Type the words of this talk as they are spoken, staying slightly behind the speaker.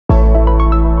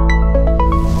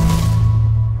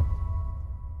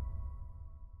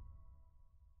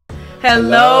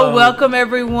Hello, welcome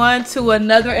everyone to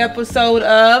another episode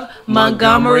of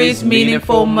Montgomery's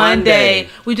Meaningful Monday.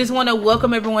 We just want to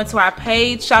welcome everyone to our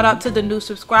page. Shout out to the new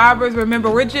subscribers.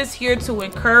 Remember, we're just here to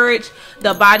encourage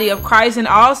the body of Christ and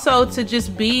also to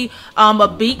just be a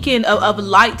beacon of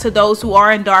light to those who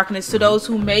are in darkness, to those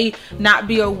who may not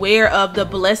be aware of the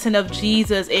blessing of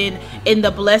Jesus and in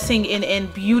the blessing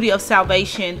and beauty of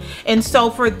salvation. And so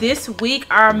for this week,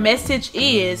 our message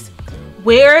is,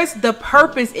 where's the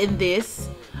purpose in this?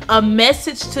 A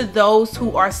message to those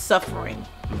who are suffering.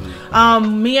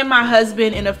 Me and my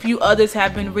husband and a few others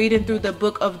have been reading through the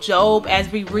book of Job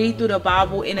as we read through the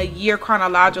Bible in a year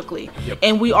chronologically.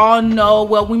 And we all know,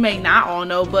 well, we may not all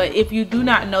know, but if you do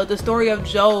not know, the story of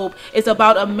Job is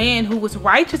about a man who was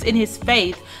righteous in his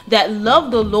faith, that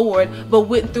loved the Lord, but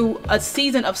went through a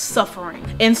season of suffering.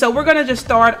 And so we're going to just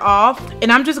start off,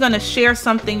 and I'm just going to share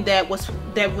something that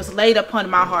was laid upon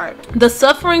my heart. The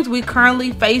sufferings we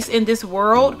currently face in this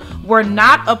world were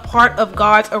not a part of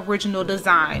God's original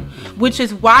design, which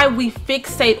is why we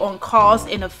fixate on cause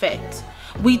and effect.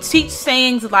 We teach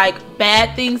sayings like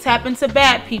bad things happen to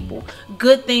bad people,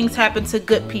 good things happen to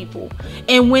good people.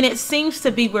 And when it seems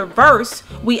to be reversed,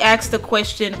 we ask the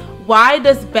question, why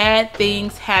does bad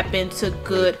things happen to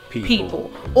good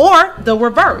people? Or the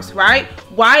reverse, right?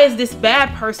 Why is this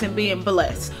bad person being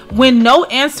blessed? When no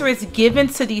answer is given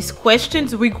to these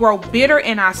questions, we grow bitter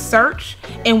in our search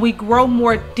and we grow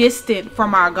more distant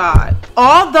from our God.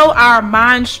 Although our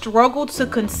minds struggle to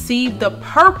conceive the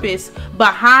purpose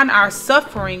behind our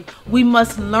suffering, we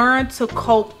must learn to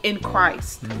cope in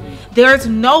Christ. There's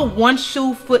no one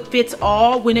shoe fits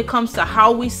all when it comes to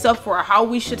how we suffer or how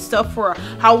we should suffer or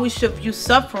how we should view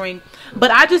suffering.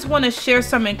 But I just want to share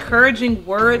some encouraging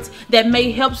words that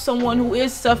may help someone who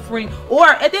is suffering. Or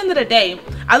at the end of the day,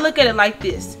 I look at it like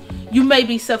this. You may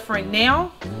be suffering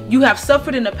now, you have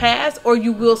suffered in the past, or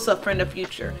you will suffer in the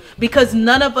future. Because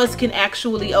none of us can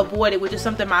actually avoid it, which is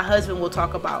something my husband will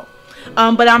talk about.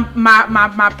 But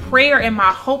my prayer and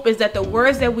my hope is that the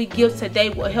words that we give today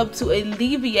will help to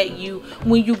alleviate you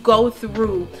when you go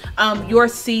through your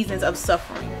seasons of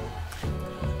suffering.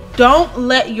 Don't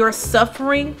let your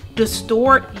suffering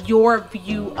distort your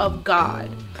view of God.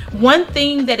 One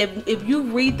thing that if you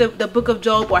read the book of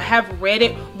Job or have read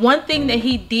it, one thing that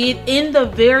he did in the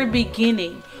very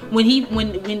beginning,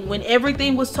 when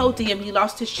everything was told to him, he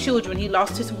lost his children, he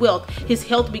lost his wealth, his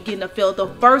health began to fail, the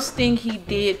first thing he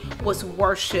did was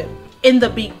worship. In the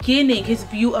beginning, his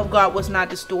view of God was not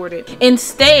distorted.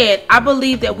 Instead, I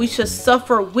believe that we should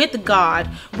suffer with God,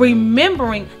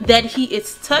 remembering that he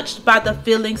is touched by the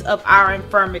feelings of our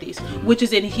infirmities, which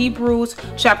is in Hebrews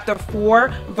chapter 4,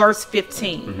 verse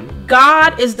 15.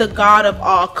 God is the God of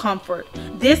all comfort.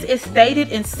 This is stated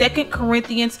in 2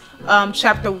 Corinthians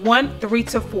chapter 1,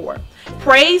 3-4.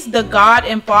 Praise the God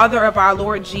and Father of our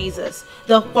Lord Jesus,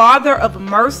 the Father of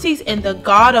mercies and the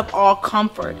God of all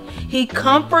comfort. He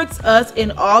comforts us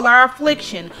in all our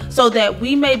affliction, so that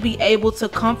we may be able to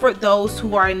comfort those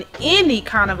who are in any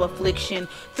kind of affliction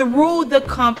through the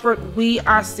comfort we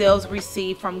ourselves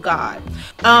receive from God.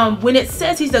 When it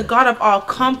says he's the God of all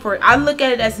comfort, I look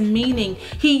at it as meaning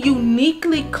he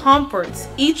uniquely comforts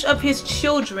each of his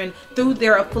children through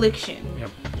their affliction.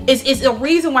 It's a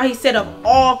reason why he said of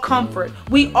all comfort.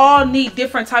 We all need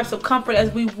different types of comfort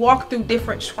as we walk through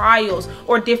different trials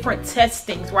or different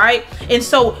testings, right? And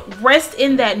so rest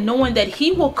in that, knowing that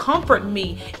he will comfort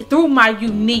me through my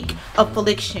unique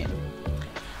affliction.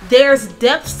 There's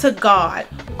depths to God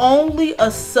only a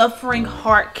suffering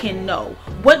heart can know.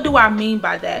 What do I mean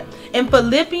by that? In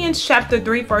Philippians chapter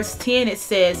 3, verse 10, it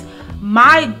says,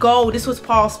 my goal, this was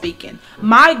Paul speaking,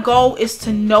 my goal is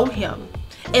to know him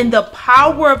and the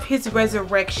power of his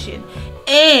resurrection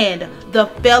and the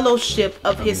fellowship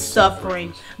of his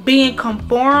suffering, being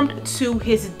conformed to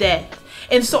his death.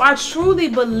 And so I truly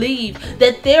believe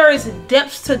that there is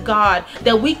depths to God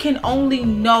that we can only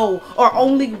know or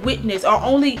only witness or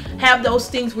only have those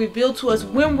things revealed to us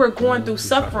when we're going through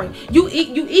suffering. You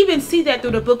even see that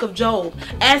through the book of Job.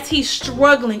 As he's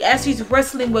struggling, as he's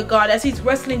wrestling with God, as he's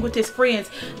wrestling with his friends,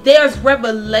 there's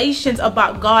revelations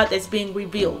about God that's being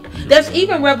revealed. There's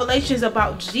even revelations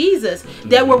about Jesus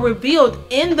that were revealed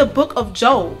in the book of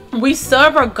Job. We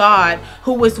serve a God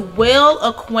who is well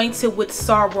acquainted with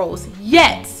sorrows, yet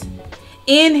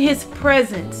in his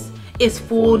presence is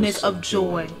fullness of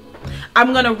joy.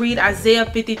 I'm going to read Isaiah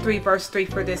 53 verse 3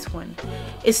 for this one.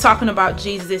 It's talking about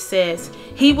Jesus. It says,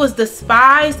 he was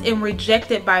despised and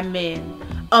rejected by men,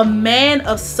 a man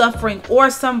of suffering,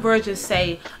 or some versions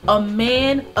say a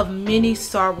man of many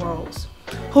sorrows,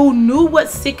 who knew what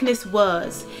sickness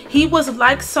was. He was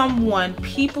like someone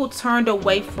people turned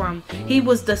away from. He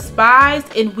was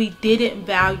despised and we didn't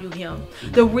value him.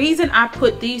 The reason I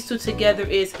put these two together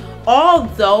is,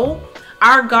 although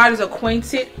our God is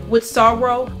acquainted with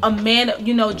sorrow, a man,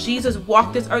 Jesus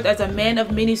walked this earth as a man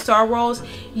of many sorrows,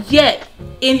 yet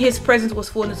in his presence was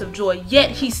fullness of joy.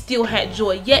 Yet he still had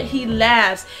joy. Yet he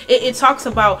laughs. It talks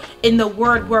about in the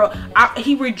word where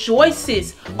he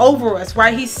rejoices over us,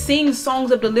 right? He sings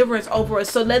songs of deliverance over us.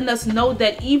 So letting us know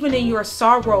that even in your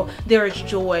sorrow, there is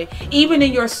joy. Even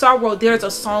in your sorrow, there's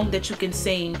a song that you can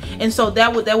sing. And so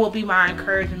that will be my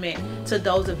encouragement to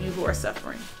those of you who are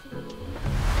suffering.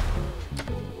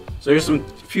 So here's a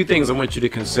few things I want you to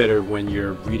consider when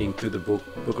you're reading through the book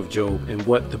of Job and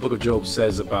what the book of Job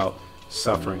says about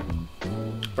suffering.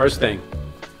 First thing,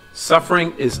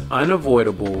 suffering is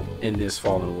unavoidable in this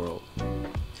fallen world.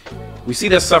 We see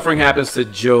that suffering happens to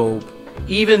Job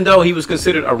even though he was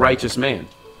considered a righteous man.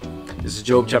 This is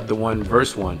Job chapter 1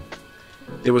 verse 1.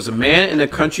 There was a man in the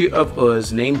country of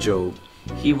Uz named Job.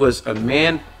 He was a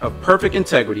man of perfect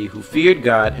integrity who feared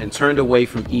God and turned away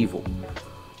from evil.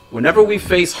 Whenever we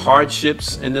face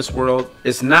hardships in this world,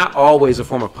 it's not always a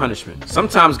form of punishment.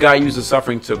 Sometimes God uses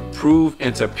suffering to prove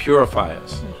and to purify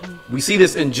us. We see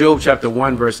this in Job chapter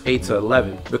 1 verse 8 to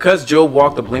 11. Because Job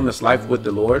walked a blameless life with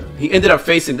the Lord, he ended up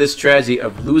facing this tragedy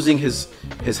of losing his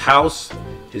house,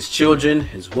 his children,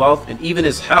 his wealth, and even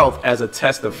his health as a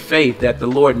test of faith that the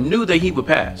Lord knew that he would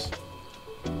pass.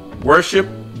 Worship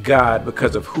God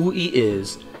because of who he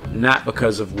is, not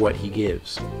because of what he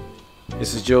gives.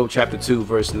 This is Job chapter 2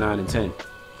 verse 9 and 10.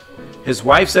 His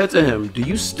wife said to him, "Do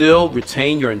you still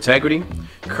retain your integrity?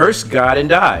 Curse God and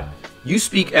die. You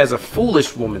speak as a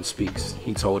foolish woman speaks,"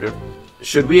 he told her.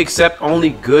 Should we accept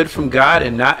only good from God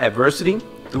and not adversity?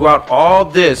 Throughout all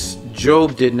this,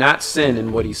 Job did not sin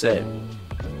in what he said.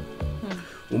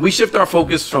 When we shift our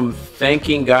focus from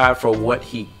thanking God for what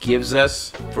he gives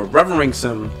us, for reverencing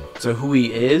him to who he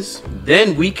is,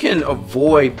 then we can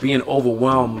avoid being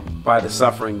overwhelmed by the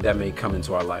suffering that may come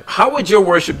into our life. How would your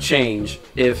worship change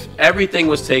if everything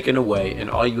was taken away and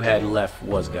all you had left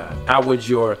was God? How would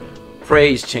your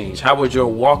praise change? How would your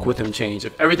walk with him change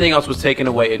if everything else was taken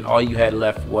away and all you had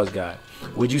left was God?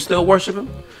 Would you still worship him?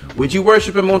 Would you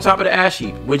worship him on top of the ash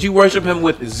heap? Would you worship him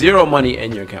with zero money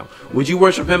in your account? Would you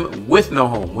worship him with no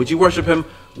home? Would you worship him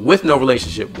with no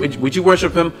relationship? Would you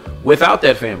worship him without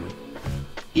that family?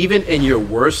 Even in your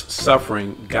worst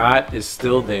suffering, God is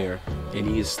still there and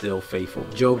he is still faithful.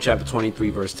 Job chapter 23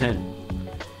 verse 10.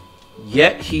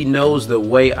 Yet he knows the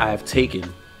way I have taken.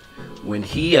 When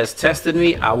he has tested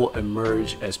me, I will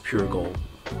emerge as pure gold.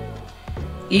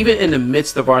 Even in the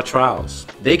midst of our trials,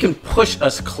 they can push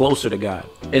us closer to God.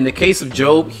 In the case of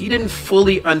Job, he didn't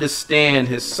fully understand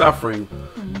his suffering,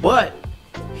 but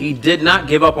he did not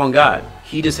give up on God.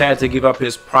 He just had to give up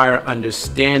his prior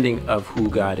understanding of who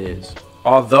God is.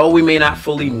 Although we may not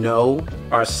fully know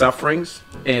our sufferings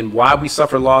and why we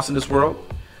suffer loss in this world,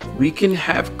 we can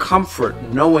have comfort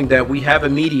knowing that we have a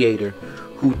mediator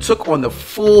who took on the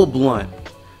full blunt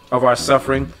of our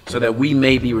suffering so that we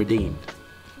may be redeemed.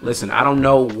 Listen, I don't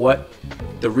know what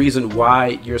the reason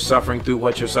why you're suffering through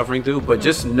what you're suffering through, but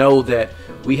just know that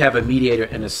we have a mediator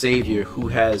and a savior who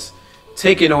has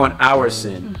taken on our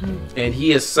sin and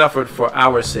he has suffered for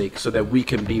our sake so that we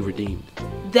can be redeemed.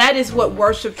 That is what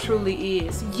worship truly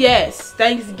is. Yes,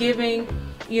 Thanksgiving,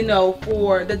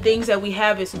 for the things that we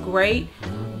have is great.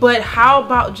 But how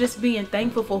about just being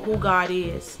thankful for who God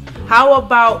is? How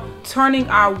about turning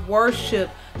our worship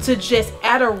to just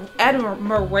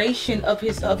admiration of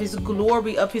his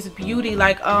glory, of his beauty?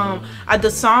 Like the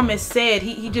psalmist said,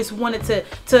 he just wanted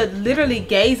to literally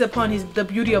gaze upon the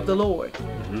beauty of the Lord.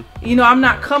 I'm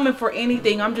not coming for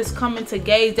anything, I'm just coming to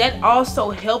gaze. That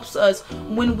also helps us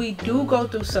when we do go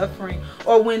through suffering,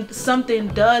 or when something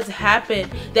does happen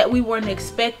that we weren't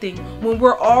expecting, when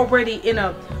we're already in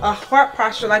a heart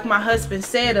posture, like my husband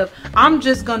said, of I'm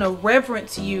just gonna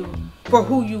reverence you for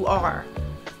who you are.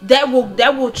 That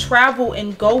will travel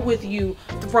and go with you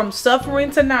from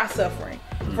suffering to not suffering,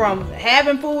 from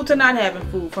having food to not having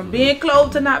food, from being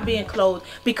clothed to not being clothed.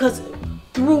 Because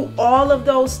through all of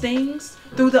those things,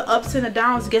 through the ups and the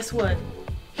downs, guess what?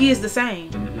 He is the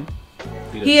same.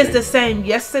 He is the same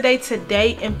yesterday,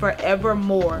 today, and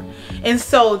forevermore. And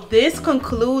so this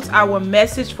concludes our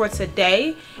message for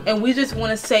today. And we just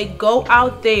want to say, go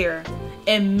out there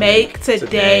and make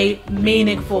today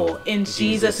meaningful. In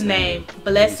Jesus' name.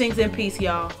 Blessings and peace,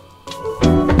 y'all.